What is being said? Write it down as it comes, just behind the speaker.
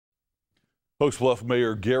Hokes Bluff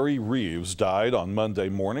Mayor Gary Reeves died on Monday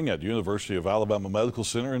morning at University of Alabama Medical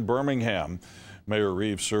Center in Birmingham. Mayor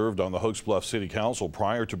Reeves served on the Hokes Bluff City Council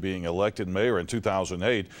prior to being elected mayor in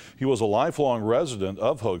 2008. He was a lifelong resident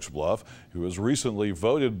of Hokes Bluff who was recently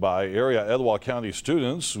voted by area Etowah County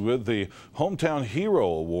students with the Hometown Hero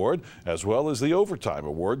Award as well as the Overtime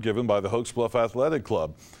Award given by the Hokes Bluff Athletic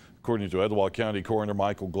Club. According to Etowah County Coroner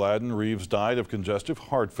Michael Gladden, Reeves died of congestive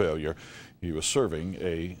heart failure. He was serving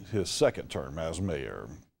his second term as mayor.